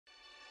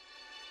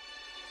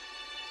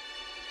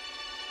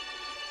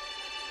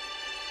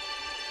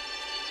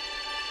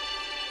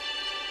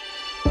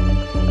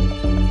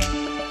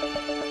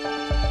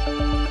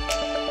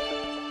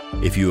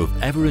If you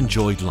have ever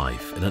enjoyed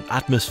life in an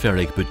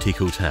atmospheric boutique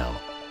hotel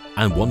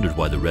and wondered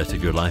why the rest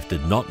of your life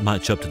did not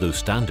match up to those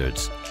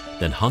standards,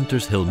 then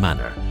Hunters Hill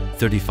Manor,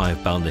 35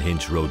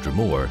 Balnahinch Road,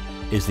 Dromore,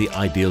 is the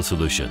ideal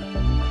solution.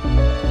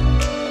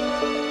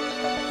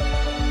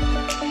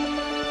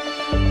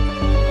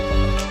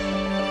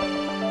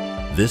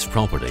 This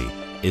property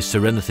is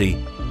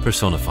serenity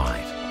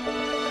personified.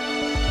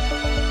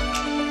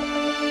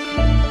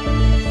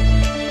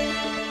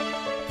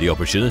 The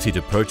opportunity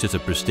to purchase a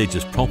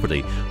prestigious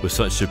property with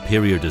such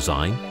superior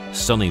design,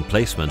 stunning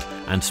placement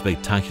and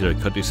spectacular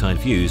countryside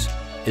views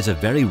is a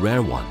very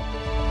rare one.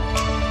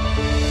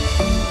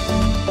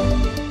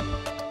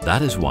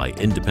 That is why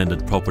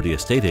independent property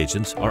estate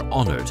agents are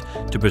honoured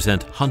to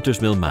present Hunters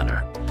Mill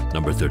Manor,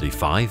 number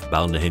 35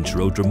 Balnahinch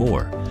Road,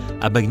 Dromore,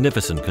 a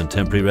magnificent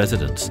contemporary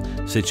residence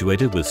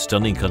situated with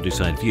stunning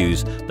countryside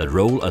views that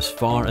roll as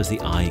far as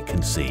the eye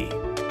can see.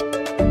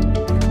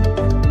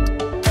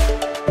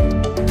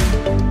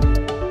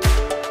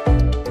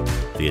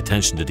 The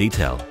attention to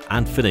detail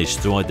and finish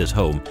throughout this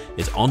home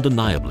is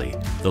undeniably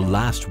the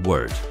last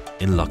word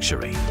in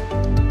luxury.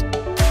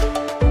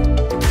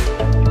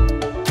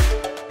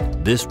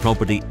 This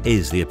property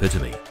is the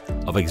epitome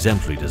of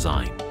exemplary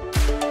design.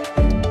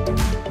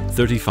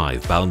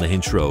 35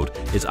 Balnahinch Road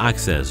is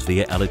accessed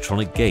via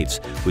electronic gates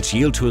which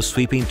yield to a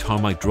sweeping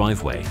tarmac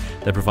driveway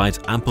that provides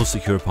ample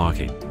secure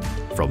parking.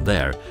 From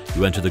there,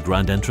 you enter the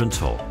grand entrance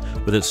hall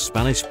with its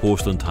Spanish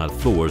porcelain tiled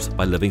floors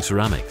by Living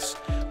Ceramics,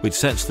 which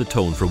sets the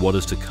tone for what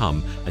is to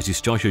come as you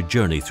start your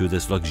journey through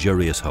this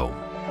luxurious home.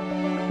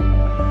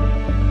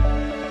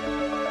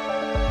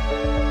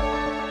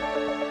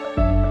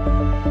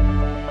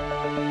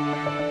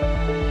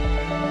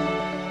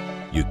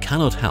 You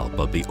cannot help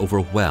but be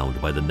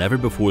overwhelmed by the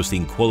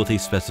never-before-seen quality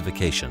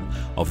specification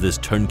of this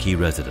turnkey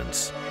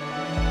residence.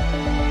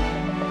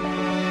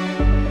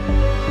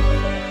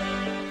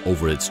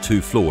 Over its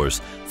 2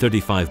 floors,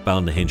 35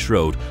 Balnahinch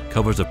Road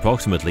covers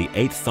approximately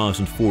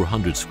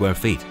 8,400 square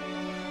feet,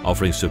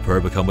 offering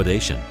superb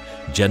accommodation,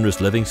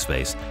 generous living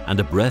space and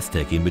a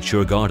breathtaking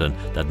mature garden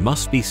that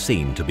must be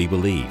seen to be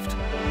believed.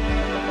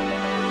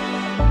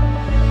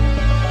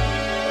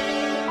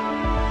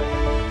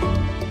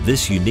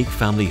 This unique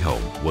family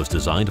home was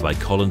designed by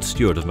Colin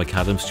Stewart of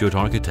McAdam Stewart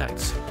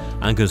Architects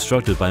and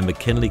constructed by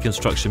McKinley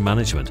Construction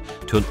Management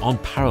to an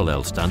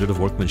unparalleled standard of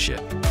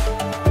workmanship.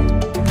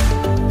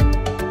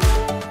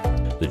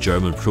 The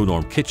German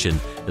Pro-Norm kitchen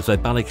is by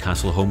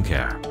Ballycastle Home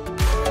Care.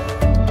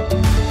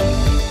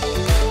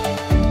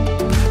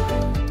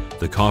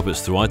 The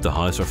carpets throughout the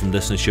house are from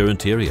Listonshire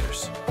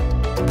Interiors.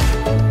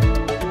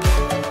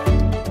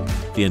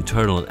 The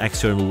internal and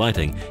external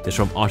lighting is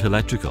from Art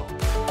Electrical.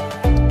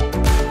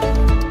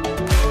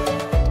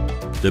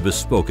 The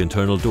bespoke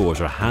internal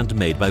doors are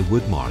handmade by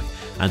Woodmark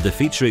and the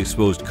feature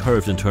exposed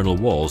curved internal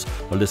walls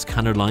are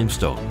Liscannor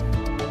limestone.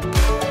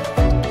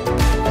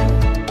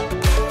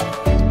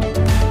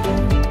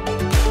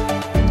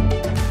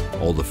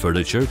 All the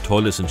furniture,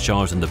 toilets and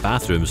showers in the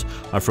bathrooms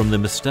are from the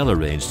Mistella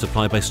range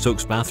supplied by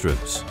Stokes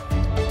Bathrooms.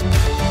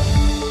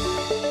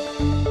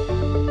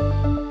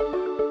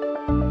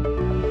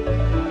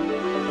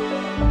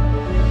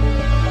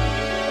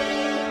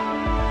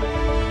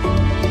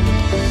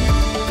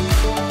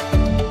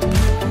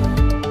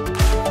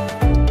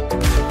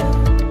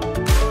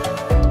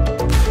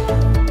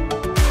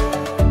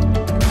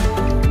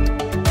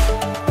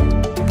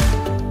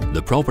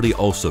 The property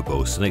also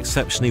boasts an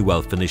exceptionally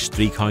well-finished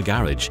 3-car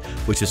garage,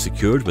 which is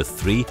secured with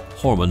 3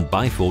 Horman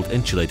bifold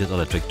insulated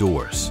electric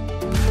doors.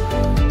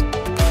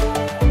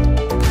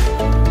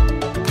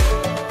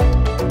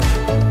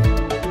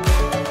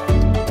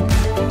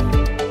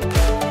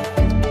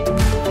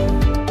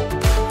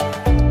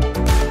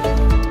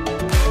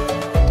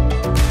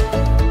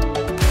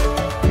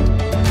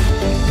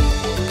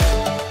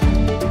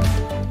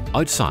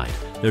 Outside,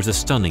 there's a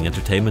stunning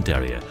entertainment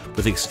area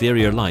with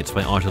exterior lights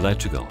by Art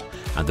Electrical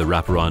and the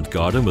wraparound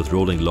garden with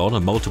rolling lawn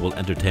and multiple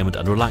entertainment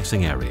and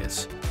relaxing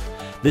areas.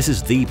 This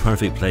is the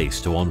perfect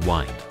place to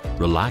unwind,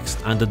 relax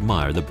and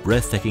admire the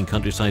breathtaking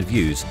countryside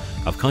views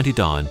of County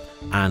Down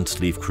and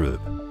Slieve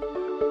Croob.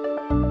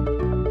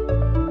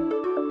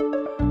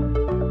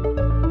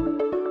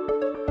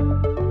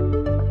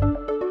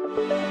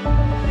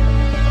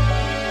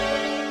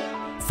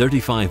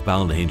 "35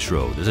 Balnahinch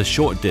Road is a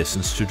short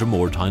distance to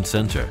Dromore Town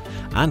Centre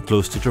and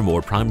close to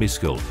Dromore Primary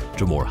School,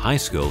 Dromore High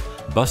School,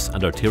 bus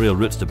and arterial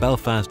routes to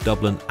Belfast,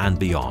 Dublin and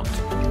beyond.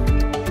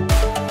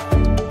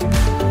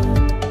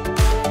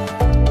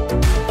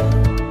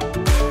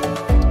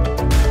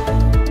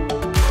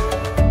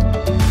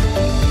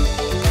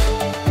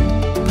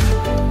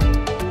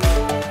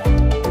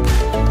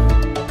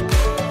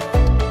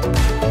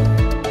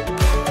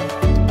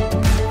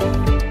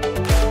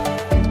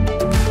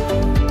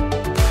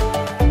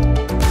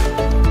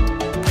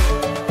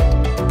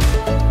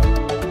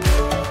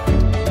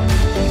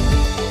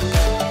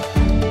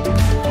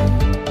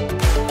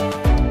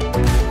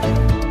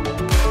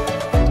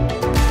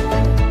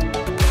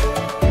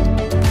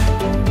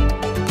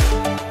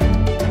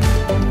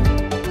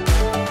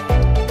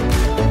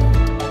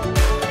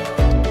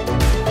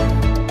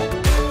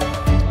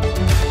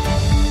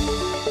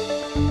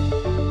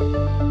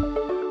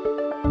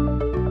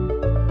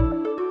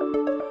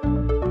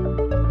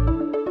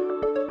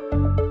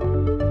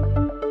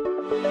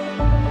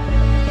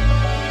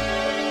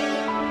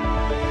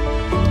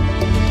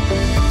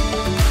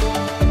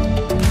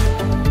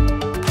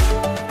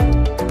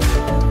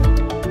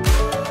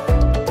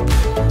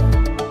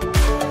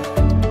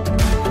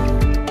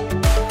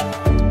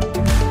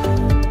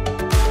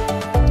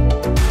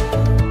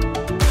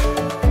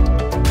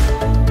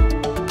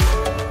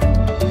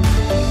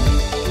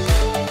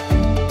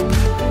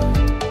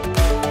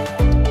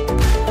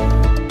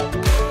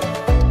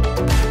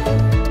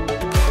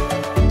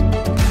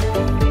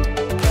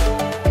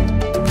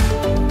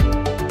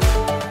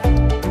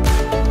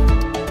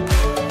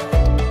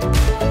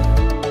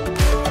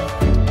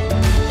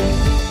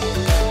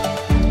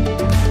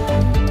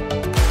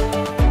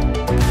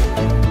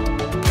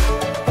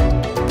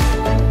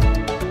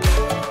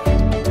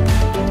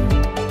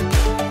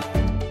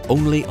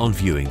 Only on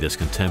viewing this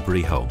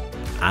contemporary home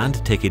and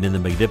taking in the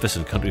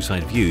magnificent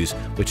countryside views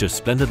which are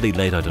splendidly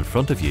laid out in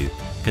front of you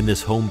can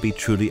this home be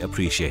truly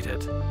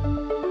appreciated.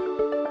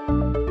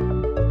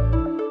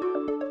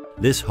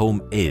 This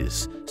home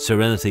is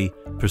serenity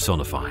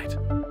personified.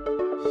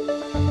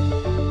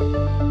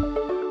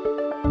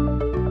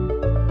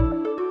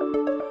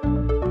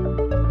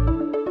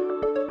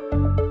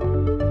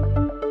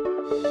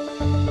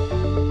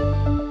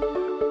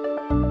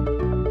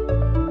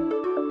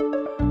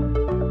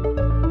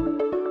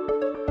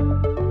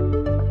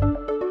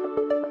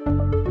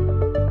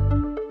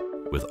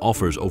 With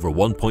offers over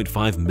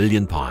 £1.5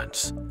 million.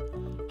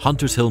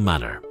 Hunters Hill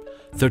Manor,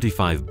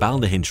 35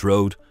 Balnahinch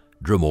Road,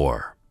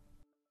 Dromore.